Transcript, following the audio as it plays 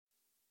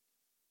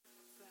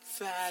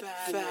You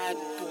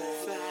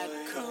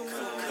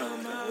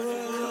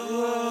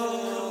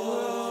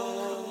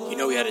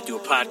know we had to do a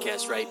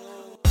podcast, right?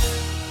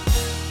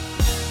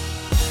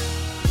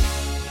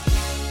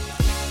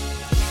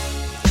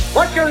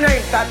 What's your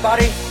name, fat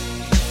body?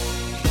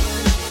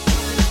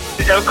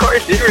 Of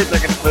course, you were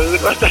looking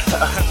food. What the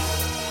hell?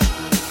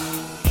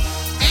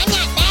 I'm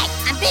not fat.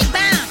 I'm big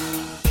boned.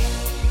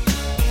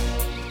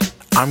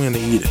 I'm gonna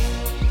eat it.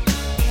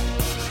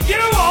 You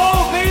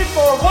owe me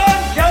for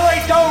one jelly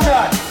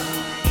donut!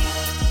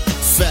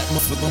 Fat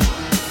motherfucker.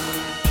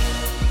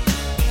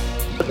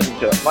 Listen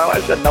to it. My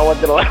wife said no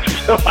one's gonna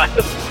listen to us.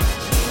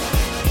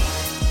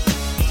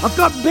 I've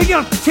got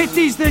bigger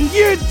titties than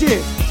you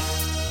do!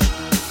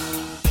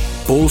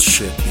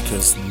 Bullshit,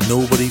 because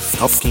nobody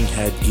fucking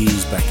had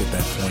geese back at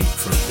that point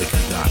for a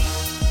bigger guy.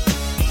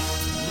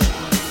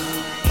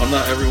 I'm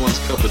not everyone's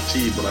cup of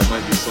tea, but I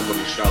might be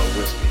somebody's shot of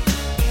whiskey.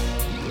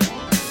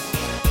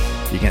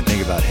 You can't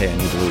think about, hey, I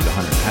need to lose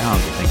 100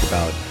 pounds, and think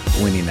about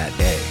winning that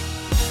day.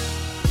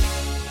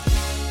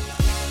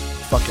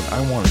 Fucking,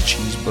 I want a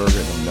cheeseburger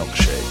and a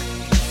milkshake.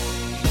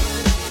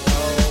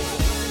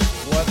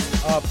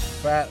 What's up,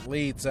 fat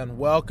leets, and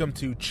welcome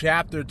to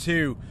Chapter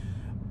 2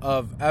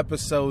 of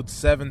Episode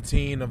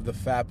 17 of the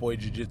Fat Boy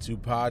Jiu-Jitsu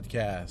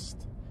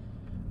Podcast.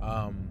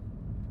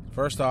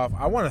 First off,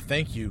 I want to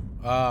thank you.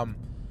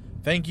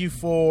 Thank you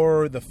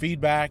for the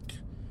feedback.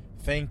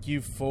 Thank you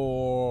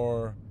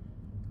for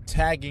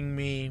tagging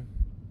me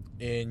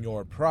in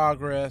your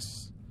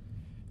progress.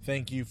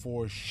 Thank you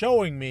for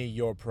showing me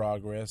your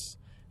progress.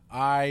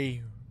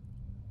 I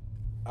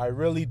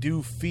really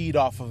do feed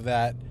off of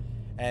that,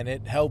 and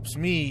it helps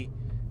me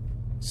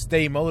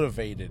stay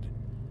motivated.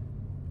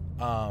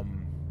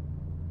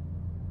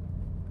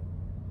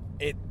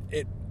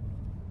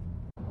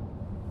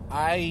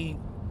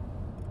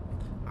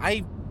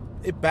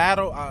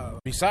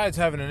 Besides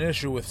having an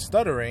issue with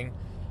stuttering,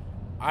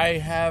 I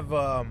have,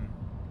 I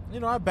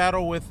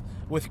battle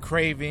with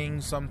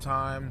cravings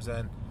sometimes,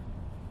 and,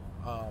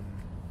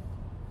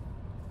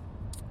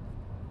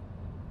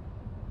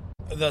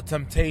 the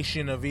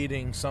temptation of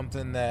eating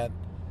something that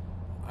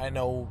I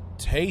know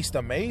tastes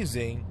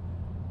amazing,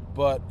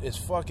 but is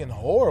fucking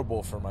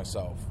horrible for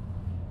myself.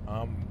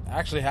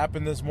 Actually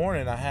happened this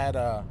morning.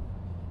 I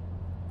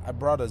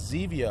brought a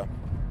Zevia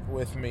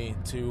with me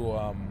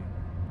to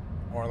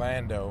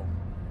Orlando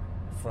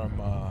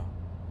from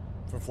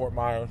Fort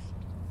Myers,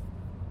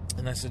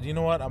 and I said, you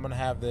know what, I'm gonna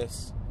have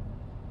this.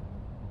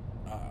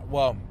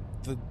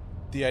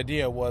 The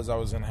idea was I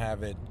was gonna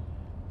have it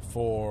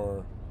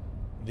for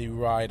the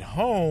ride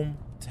home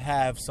to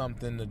have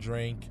something to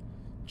drink,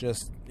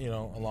 just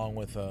along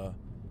with my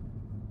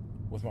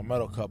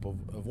metal cup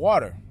of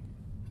water.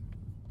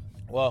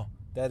 Well,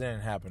 that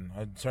didn't happen.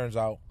 It turns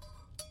out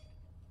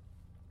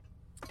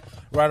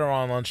right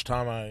around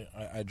lunchtime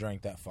I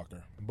drank that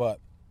fucker. But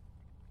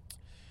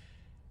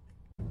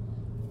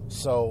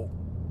so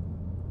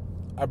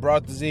I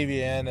brought the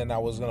Zevia in, and I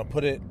was gonna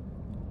put it,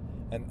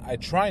 and I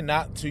try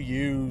not to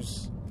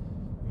use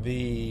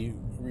the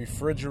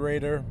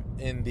refrigerator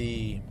in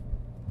the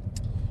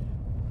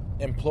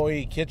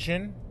employee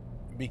kitchen,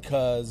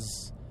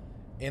 because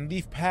in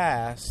the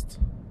past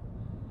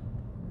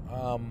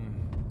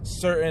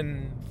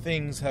certain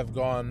things have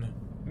gone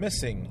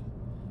missing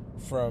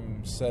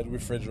from said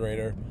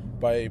refrigerator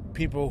by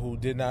people who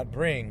did not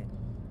bring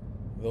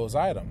those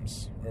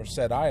items or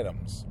said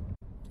items.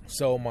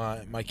 So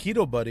my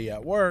keto buddy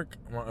at work,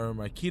 or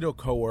my keto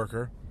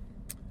coworker,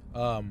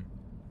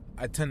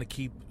 I tend to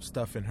keep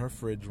stuff in her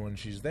fridge when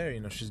she's there.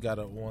 She's got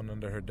one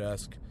under her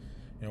desk.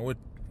 We're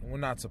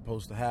not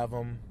supposed to have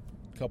them.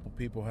 A couple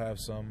people have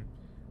some.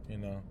 I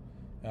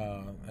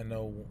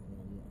know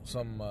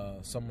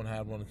someone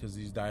had one because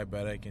he's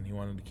diabetic and he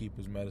wanted to keep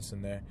his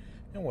medicine there,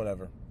 and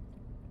whatever.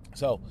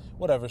 So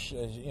whatever, she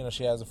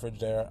has a fridge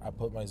there. I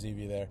put my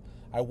Zevia there.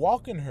 I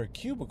walk in her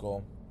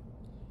cubicle,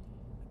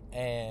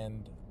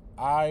 and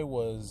I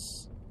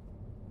was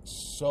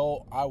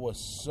so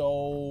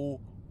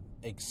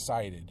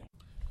excited,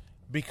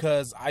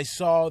 because I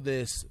saw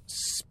this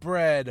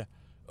spread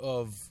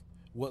of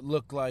what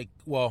looked like,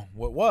 what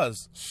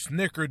was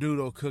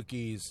Snickerdoodle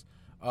cookies,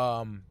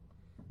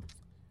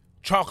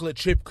 chocolate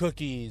chip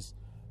cookies,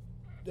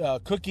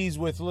 cookies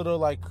with little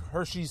like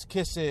Hershey's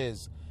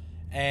Kisses,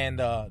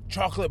 and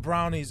chocolate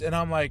brownies. And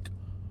I'm like,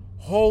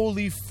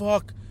 holy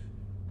fuck,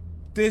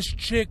 this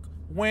chick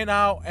went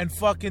out and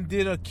fucking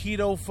did a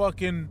keto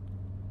fucking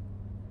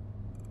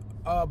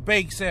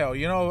bake sale,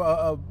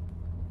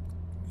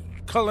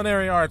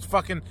 culinary arts,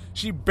 fucking,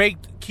 she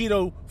baked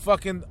keto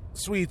fucking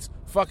sweets,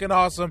 fucking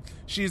awesome.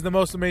 She's the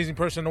most amazing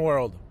person in the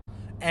world.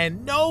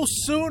 And no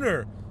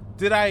sooner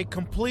did I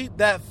complete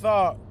that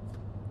thought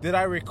did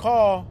I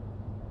recall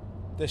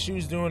that she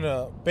was doing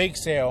a bake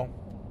sale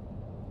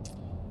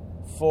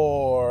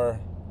for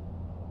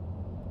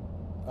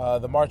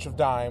the March of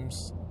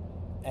Dimes,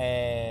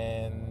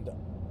 and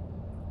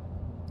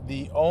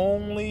the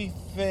only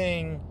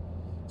thing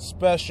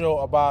special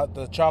about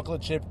the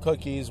chocolate chip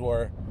cookies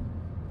were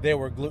they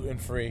were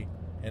gluten-free,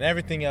 and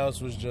everything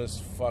else was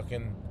just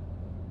fucking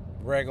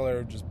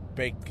regular, just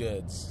baked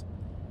goods.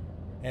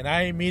 And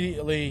I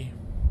immediately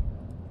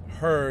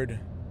heard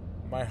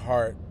my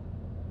heart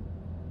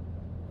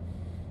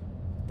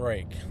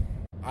break.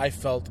 I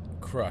felt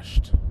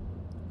crushed.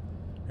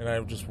 And I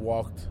just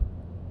walked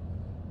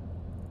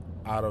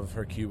out of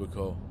her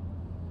cubicle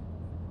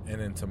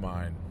and into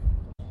mine.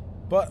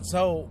 But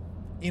so,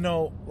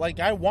 like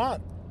I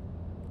wanted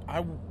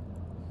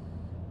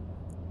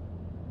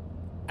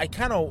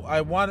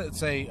to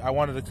say I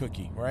wanted a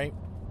cookie, right?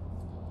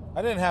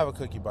 I didn't have a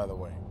cookie, by the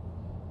way.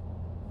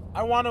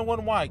 I wanted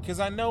one. Why? Because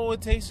I know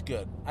it tastes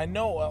good. I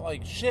know,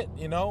 like, shit,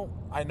 I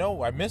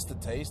know I missed the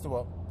taste.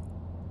 Well,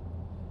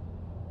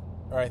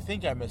 or I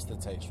think I missed the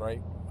taste,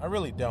 right? I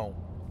really don't.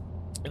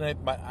 And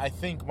I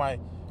think my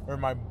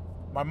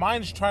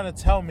mind's trying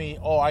to tell me,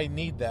 oh, I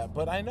need that.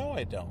 But I know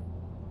I don't.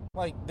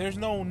 Like, there's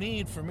no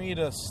need for me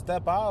to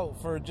step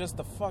out for just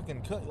a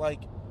fucking cook.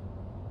 Like,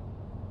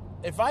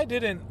 if I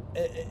didn't,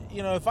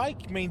 if I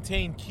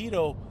maintained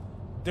keto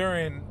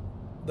during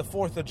the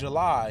 4th of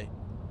July,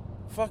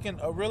 fucking,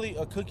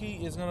 a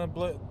cookie is going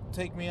to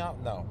take me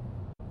out? No.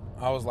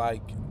 I was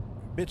like,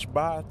 bitch,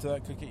 bye to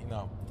that cookie?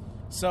 No.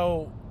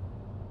 So,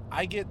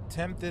 I get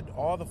tempted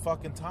all the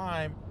fucking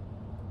time,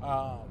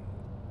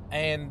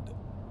 and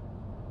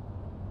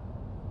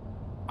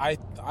I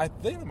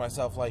think to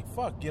myself, like,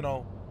 fuck,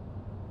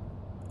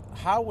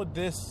 how would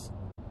this,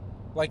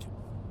 like,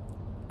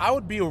 I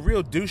would be a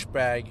real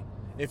douchebag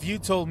if you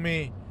told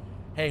me,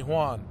 hey,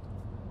 Juan,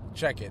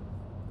 check it.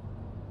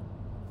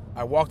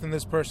 I walked in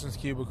this person's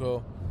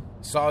cubicle,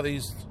 saw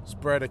these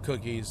spread of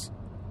cookies,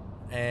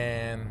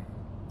 and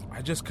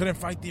I just couldn't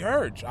fight the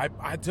urge.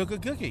 I took a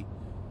cookie.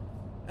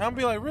 And I'll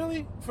be like,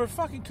 really? For a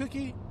fucking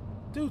cookie?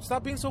 Dude,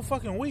 stop being so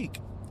fucking weak.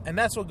 And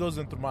that's what goes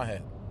in through my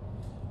head.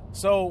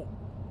 So,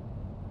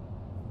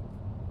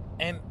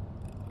 and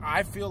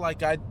I feel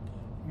like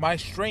my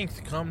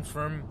strength comes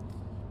from,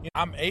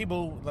 I'm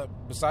able,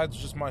 besides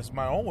just my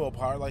own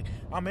willpower, like,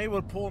 I'm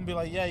able to pull and be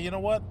like, yeah, you know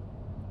what?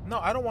 No,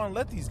 I don't want to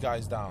let these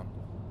guys down.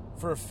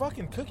 For a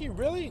fucking cookie,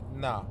 really?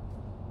 Nah.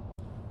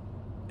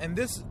 And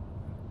this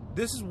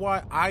is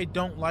why I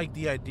don't like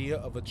the idea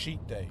of a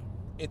cheat day.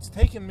 It's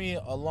taken me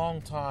a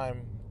long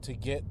time to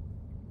get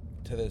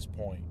to this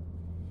point.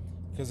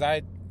 Because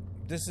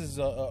this is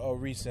a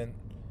recent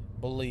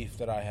belief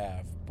that I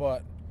have.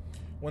 But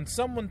when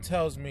someone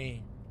tells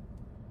me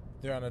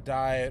they're on a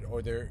diet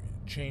or they're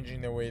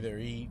changing their way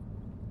they eat,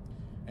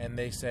 and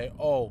they say,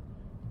 oh,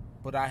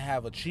 but I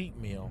have a cheat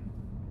meal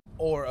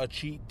or a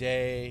cheat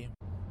day,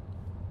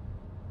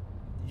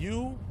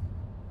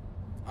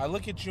 I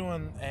look at you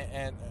and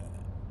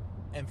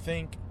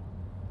think,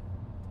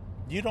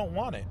 you don't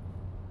want it.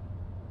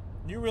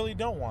 You really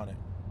don't want it.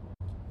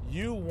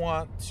 You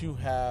want to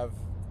have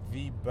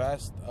the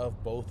best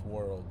of both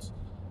worlds.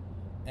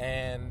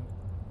 And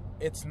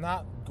it's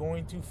not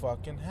going to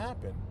fucking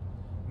happen.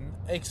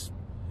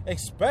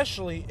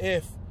 Especially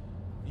if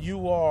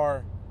you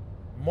are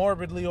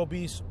morbidly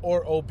obese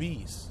or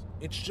obese.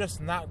 It's just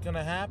not going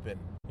to happen.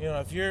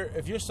 If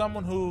you're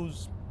someone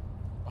who's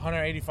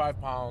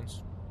 185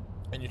 pounds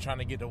and you're trying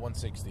to get to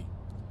 160,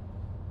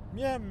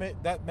 yeah,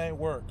 that may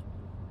work.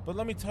 But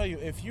let me tell you,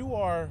 if you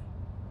are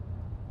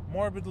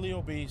morbidly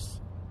obese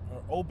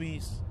or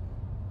obese,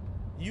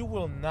 you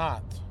will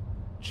not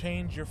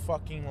change your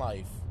fucking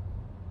life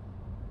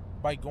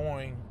by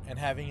going and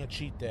having a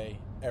cheat day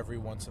every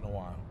once in a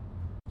while.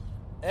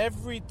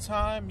 Every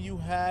time you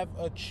have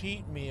a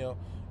cheat meal,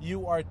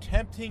 you are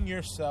tempting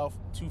yourself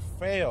to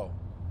fail.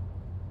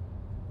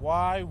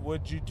 Why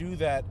would you do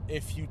that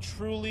if you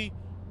truly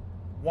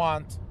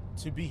want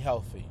to be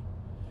healthy?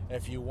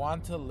 If you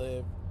want to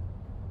live,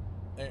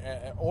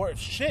 or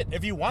shit,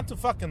 if you want to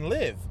fucking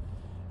live.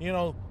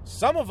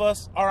 Some of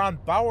us are on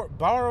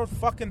borrowed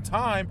fucking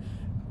time,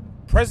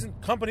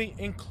 present company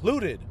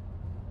included.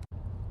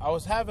 I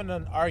was having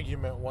an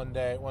argument one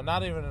day. Well,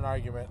 not even an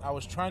argument. I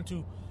was trying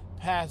to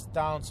pass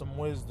down some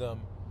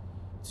wisdom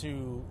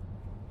to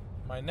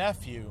my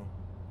nephew.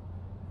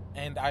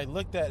 And I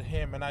looked at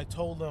him and I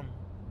told him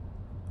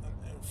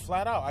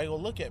flat out, I go,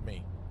 look at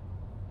me.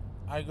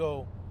 I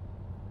go,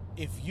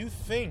 if you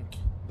think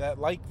that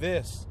like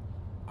this,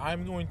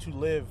 I'm going to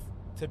live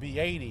to be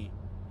 80,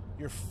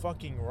 you're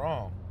fucking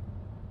wrong.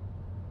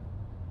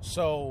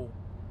 So,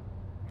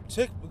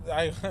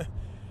 I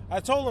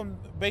told him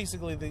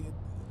basically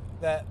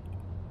that,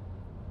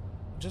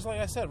 just like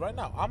I said, right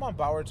now, I'm on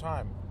borrowed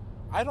time.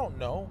 I don't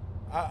know.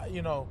 I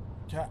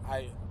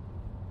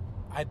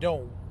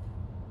don't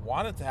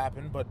want it to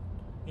happen, but,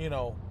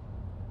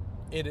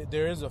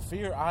 there is a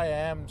fear. I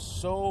am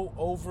so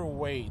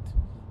overweight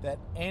that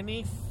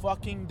any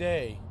fucking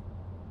day,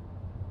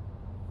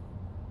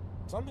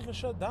 something can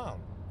shut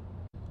down.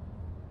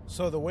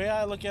 So the way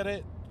I look at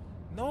it,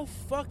 no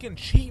fucking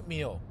cheat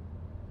meal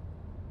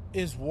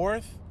is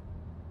worth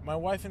my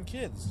wife and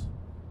kids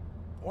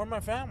or my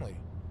family.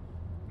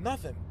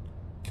 Nothing.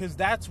 Because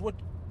that's what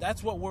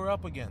we're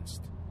up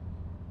against.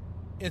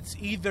 It's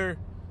either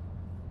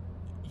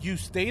you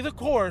stay the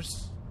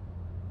course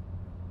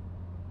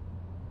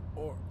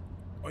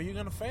or you're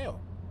going to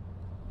fail.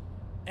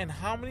 And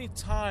how many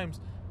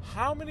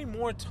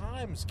more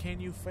times can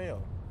you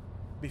fail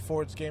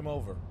before it's game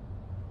over?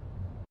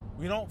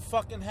 We don't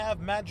fucking have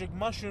magic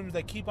mushrooms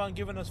that keep on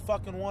giving us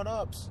fucking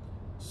one-ups.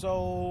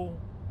 So,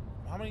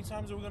 how many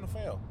times are we going to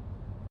fail?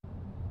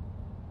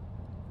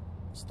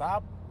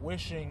 Stop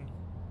wishing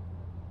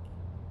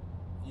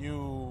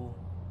you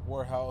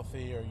were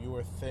healthy, or you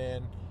were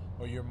thin,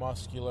 or you're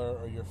muscular,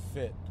 or you're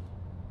fit.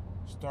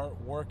 Start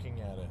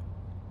working at it.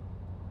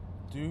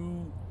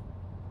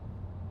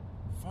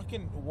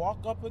 Fucking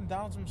walk up and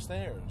down some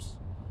stairs.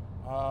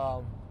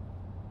 The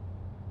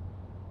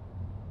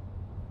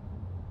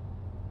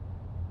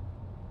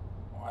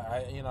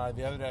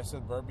other day I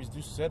said burpees.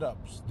 Do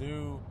sit-ups.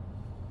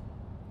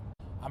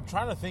 I'm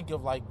trying to think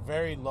of like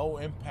very low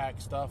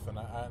impact stuff, and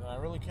I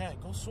really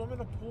can't. Go swim in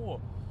a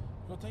pool.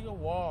 Go take a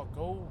walk.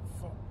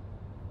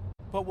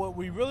 But what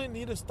we really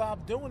need to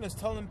stop doing is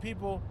telling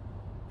people,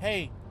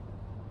 "Hey,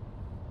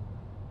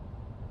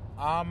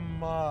 I'm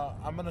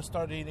gonna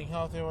start eating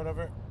healthy or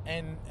whatever,"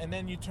 and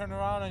then you turn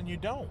around and you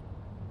don't.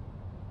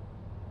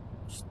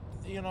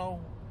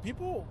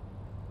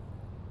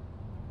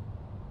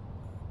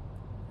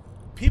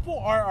 People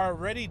are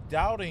already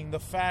doubting the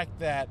fact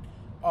that,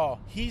 oh,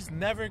 he's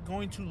never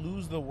going to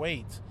lose the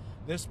weight.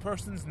 This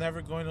person's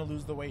never going to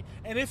lose the weight.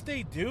 And if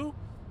they do,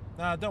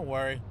 don't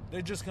worry.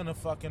 They're just going to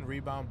fucking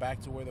rebound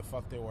back to where the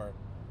fuck they were.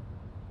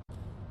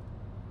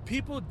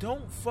 People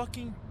don't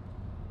fucking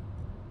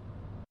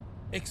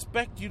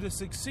expect you to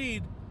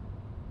succeed,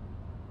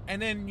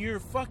 and then you're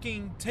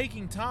fucking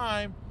taking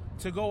time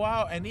to go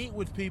out and eat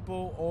with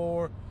people,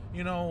 or,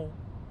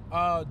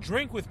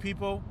 drink with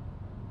people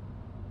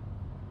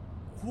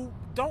who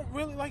don't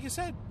really, like I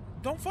said,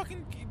 don't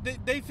fucking,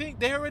 they think,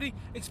 they already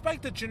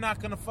expect that you're not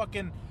going to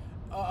fucking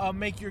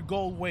make your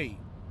goal weight.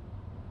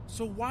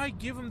 So why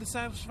give them the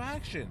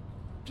satisfaction?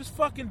 Just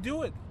fucking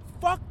do it.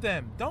 Fuck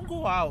them. Don't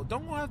go out.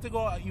 Don't have to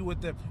go out you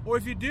with them. Or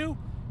if you do,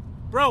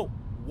 bro,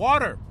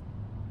 water.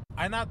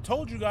 I not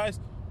told you guys,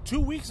 2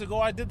 weeks ago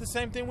I did the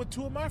same thing with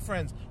two of my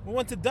friends. We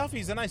went to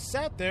Duffy's and I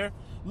sat there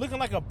looking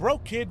like a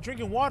broke kid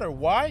drinking water.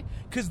 Why?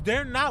 Because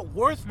they're not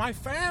worth my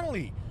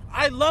family.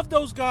 I love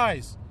those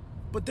guys,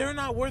 but they're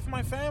not worth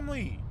my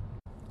family.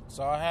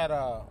 So I had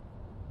a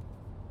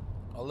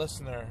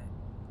listener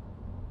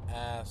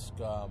ask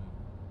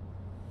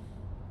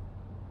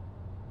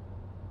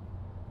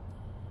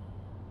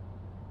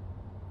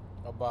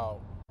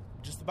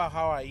about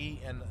how I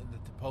eat, and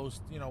to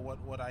post,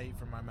 what I eat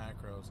for my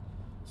macros.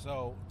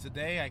 So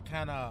today I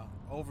kind of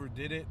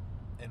overdid it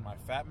in my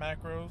fat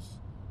macros,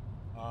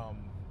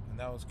 and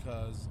that was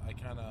because I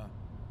kind of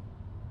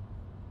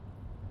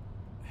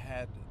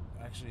I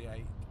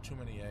ate too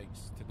many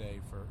eggs today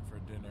for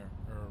dinner,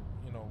 or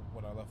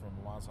what I left from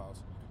my mom's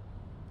house.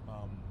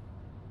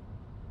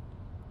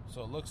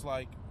 So it looks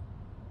like,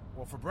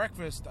 well, for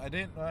breakfast I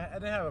didn't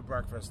have a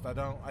breakfast. Like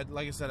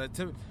I said,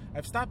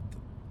 I've stopped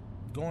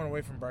going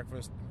away from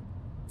breakfast,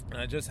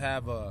 and I just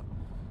have a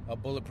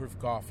bulletproof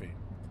coffee,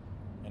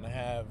 and I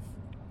have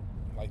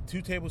like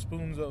 2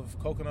 tablespoons of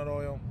coconut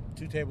oil,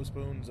 2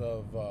 tablespoons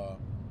of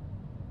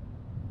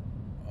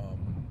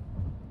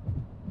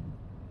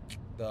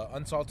the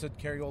unsalted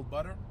Kerrygold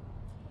butter,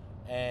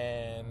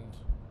 and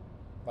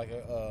like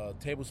a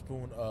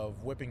tablespoon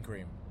of whipping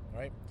cream,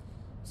 right?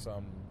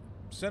 Some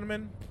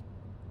cinnamon,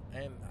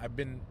 and I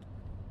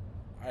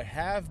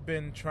have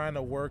been trying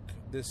to work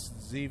the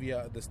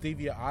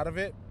stevia out of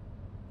it,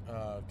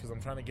 because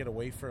I'm trying to get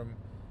away from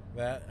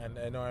that. And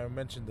I know I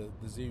mentioned the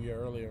stevia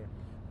earlier,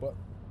 but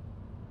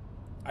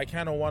I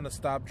kind of want to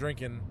stop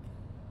drinking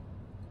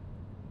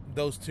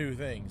those two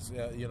things.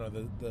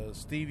 The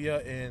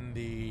stevia in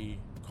the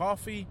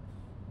coffee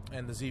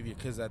and the stevia,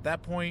 because at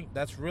that point,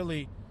 that's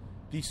really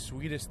the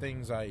sweetest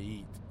things I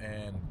eat.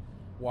 And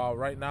while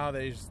right now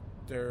the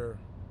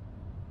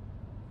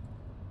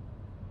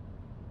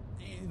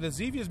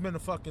Zevia's been a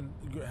fucking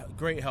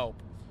great help,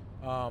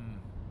 and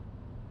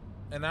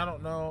I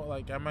don't know,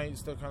 like, I might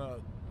still kind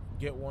of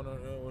get one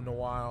in a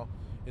while.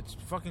 It's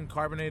fucking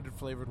carbonated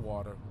flavored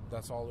water.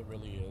 That's all it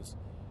really is.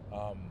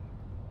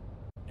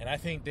 And I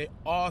think they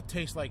all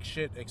taste like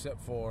shit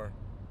except for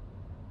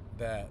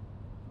that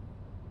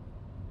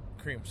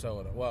cream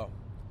soda. Well,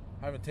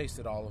 I haven't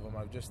tasted all of them.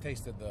 I've just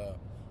tasted the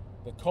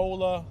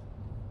cola,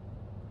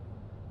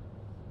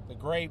 the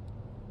grape,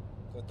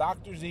 the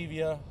Dr.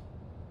 Zevia,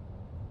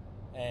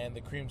 and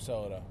the cream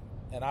soda.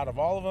 And out of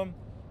all of them,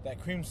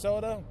 that cream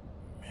soda,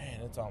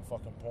 man, it's on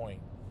fucking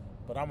point.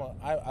 But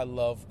I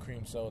love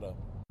cream soda.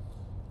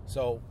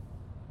 So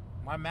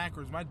my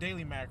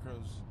daily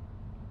macros,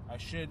 I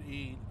should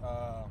eat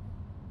oh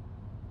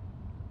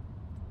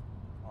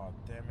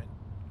damn it,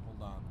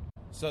 hold on.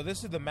 So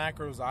this is the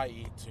macros I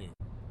eat too.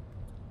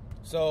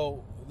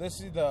 So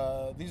these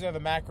are the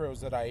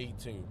macros that I eat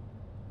too.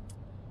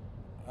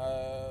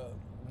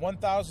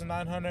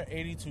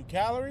 1,982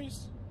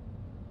 calories,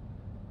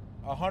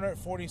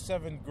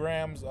 147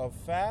 grams of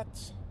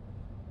fat,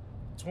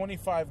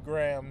 25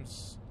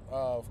 grams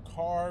of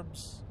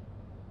carbs,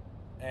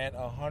 and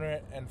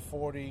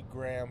 140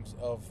 grams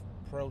of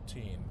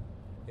protein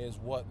is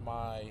what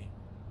my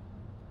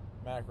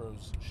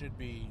macros should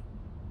be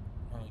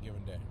on a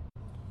given day.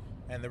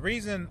 And the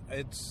reason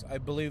I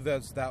believe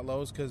that's that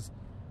low is because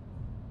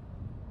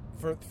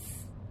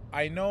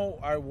I know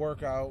I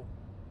work out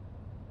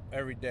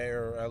every day,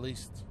 or at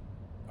least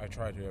I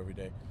try to every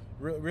day.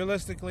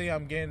 Realistically,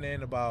 I'm getting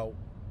in about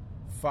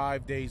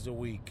 5 days a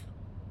week.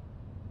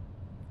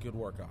 Good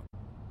workout.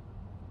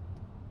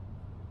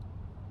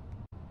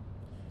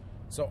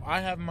 So I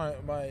have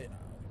my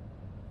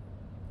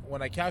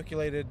when I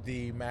calculated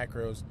the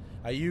macros,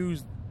 I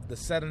used the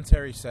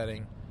sedentary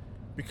setting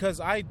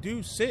because I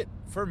do sit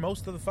for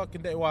most of the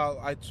fucking day. While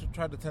I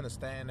try to tend to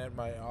stand at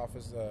my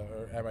office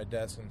or at my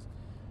desk, and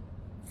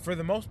for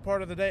the most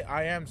part of the day,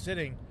 I am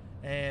sitting,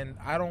 and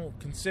I don't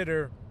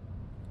consider,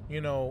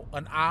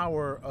 an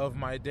hour of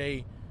my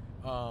day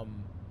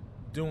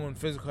doing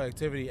physical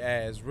activity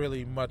as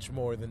really much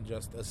more than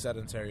just a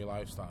sedentary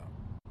lifestyle.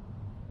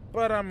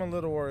 But I'm a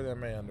little worried I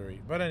may undereat.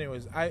 But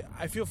anyways,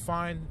 I feel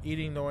fine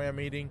eating the way I'm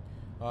eating.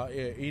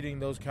 Eating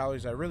those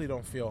calories, I really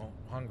don't feel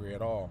hungry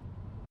at all.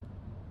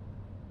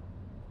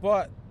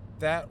 But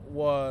that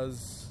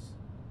was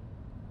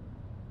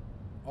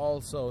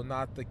also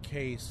not the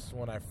case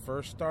when I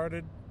first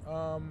started.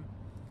 I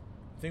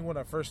think when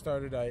I first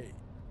started,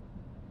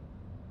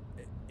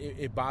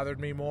 it bothered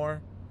me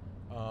more.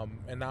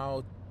 And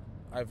now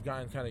I've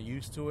gotten kind of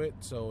used to it,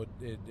 so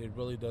it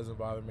really doesn't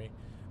bother me.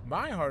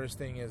 My hardest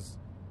thing is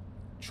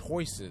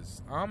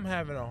choices. I'm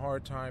having a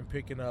hard time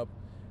picking up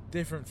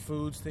different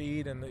foods to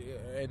eat and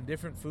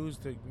different foods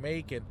to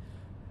make, and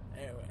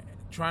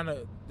trying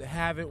to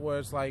have it where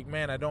it's like,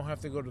 man, I don't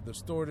have to go to the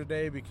store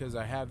today because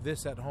I have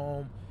this at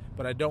home,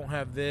 but I don't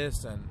have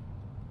this, and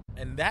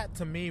that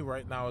to me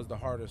right now is the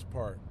hardest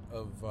part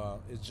of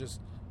is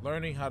just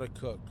learning how to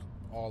cook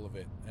all of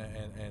it,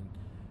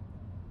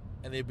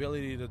 and the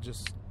ability to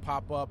just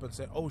pop up and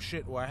say, oh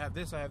shit, well I have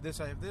this,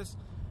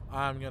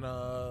 I'm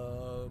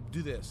gonna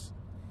do this.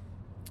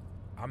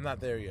 I'm not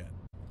there yet.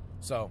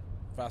 So,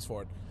 fast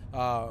forward.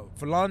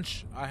 For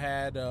lunch, I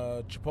had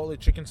Chipotle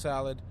chicken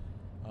salad,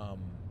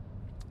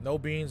 no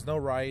beans, no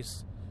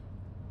rice,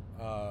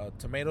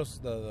 tomatoes,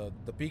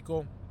 the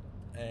pico,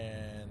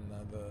 and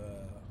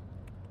the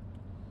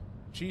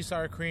cheese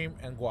sour cream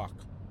and guac.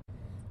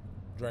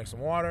 Drank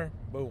some water,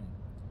 boom.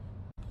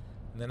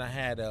 And then I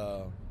had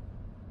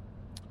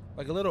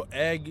like a little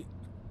egg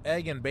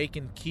and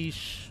bacon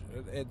quiche.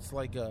 It's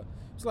like a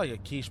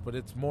quiche, but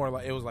it's more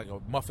like, it was like a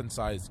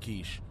muffin-sized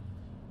quiche.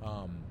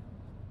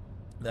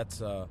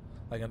 That's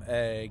like an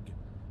egg,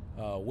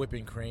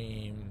 whipping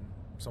cream,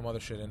 some other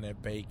shit in there,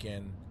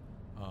 bacon.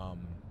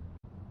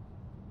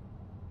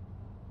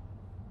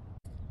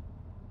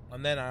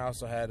 And then I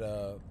also had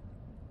a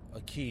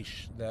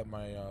quiche that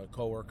my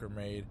coworker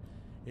made.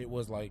 It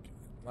was like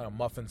a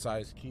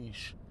muffin-sized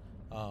quiche.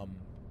 It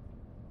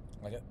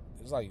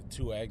was like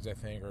 2 eggs, I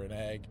think, or an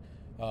egg,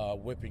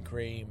 whipping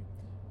cream,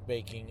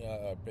 baking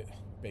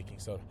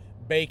soda,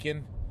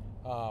 bacon.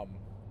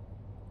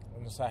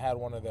 And so I had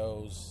one of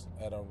those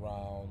at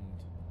around,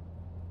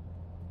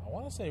 I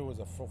want to say it was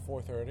at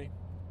 4:30.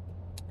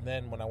 And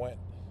then when I went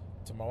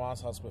to my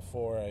mom's house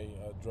before I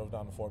drove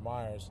down to Fort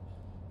Myers,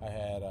 I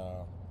had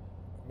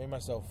made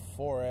myself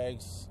 4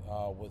 eggs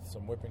with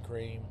some whipping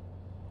cream,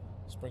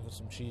 sprinkled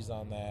some cheese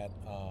on that.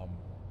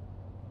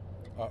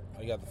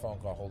 I got the phone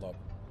call. Hold up.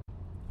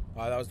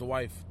 That was the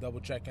wife double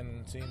checking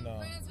and seeing.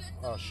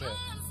 Oh shit.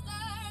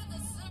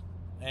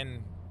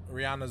 And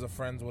Rihanna's a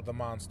friends with the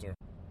monster.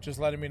 Just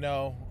letting me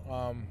know,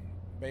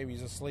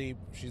 baby's asleep.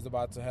 She's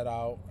about to head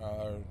out.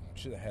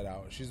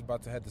 She's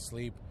about to head to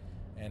sleep,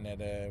 and that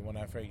when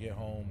I get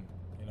home,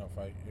 if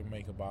I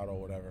make a bottle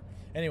or whatever.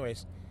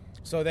 Anyways,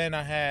 so then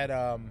I had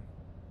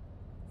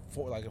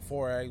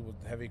 4 eggs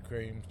with heavy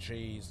cream,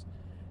 cheese,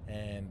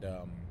 and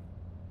a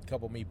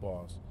couple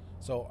meatballs.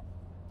 So,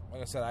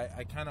 like I said,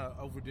 I kind of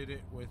overdid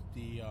it with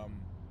the.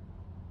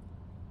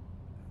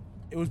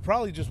 It was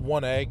probably just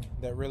 1 egg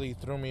that really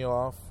threw me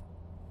off.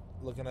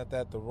 Looking at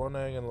that, the 1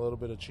 egg and a little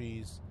bit of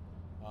cheese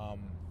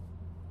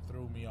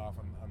threw me off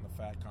on the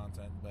fat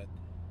content. But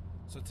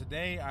so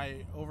today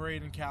I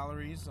overate in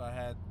calories. I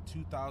had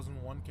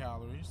 2,001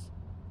 calories.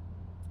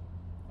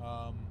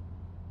 I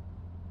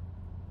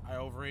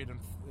overate in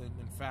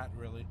fat,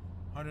 really.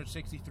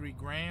 163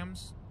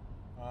 grams,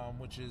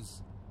 which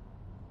is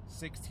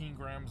 16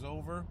 grams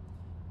over.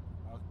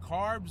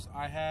 Carbs,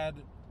 I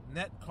had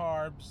net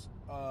carbs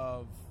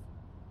of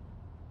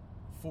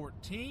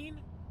 14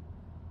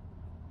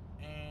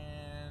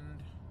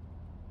 and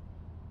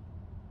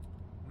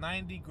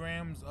 90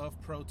 grams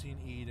of protein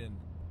eaten.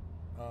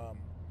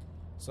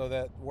 So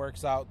that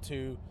works out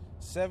to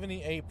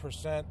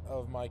 78%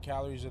 of my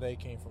calories a day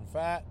came from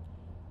fat,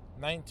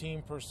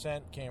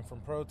 19% came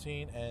from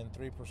protein, and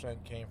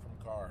 3% came from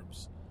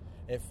carbs.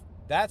 If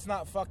that's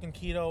not fucking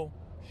keto,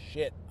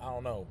 shit, I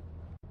don't know.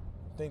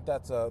 I think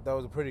that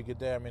was a pretty good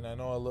day. I mean, I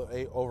know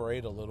I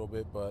overate a little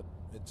bit, but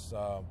it's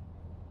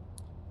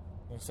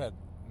like I said,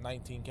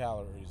 19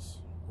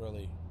 calories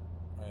really,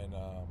 and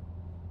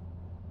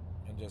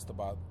just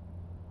about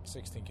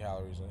 16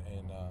 calories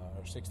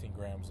or 16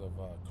 grams of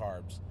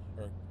carbs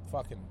or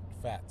fucking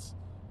fats.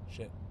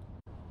 Shit.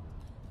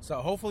 So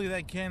hopefully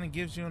that kind of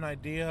gives you an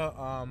idea.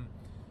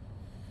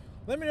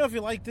 Let me know if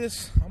you like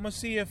this. I'm going to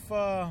see if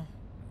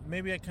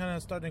maybe I kind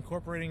of start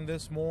incorporating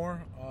this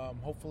more.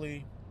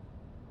 Hopefully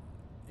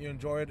you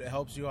enjoy it. It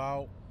helps you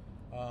out.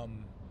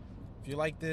 If you like this,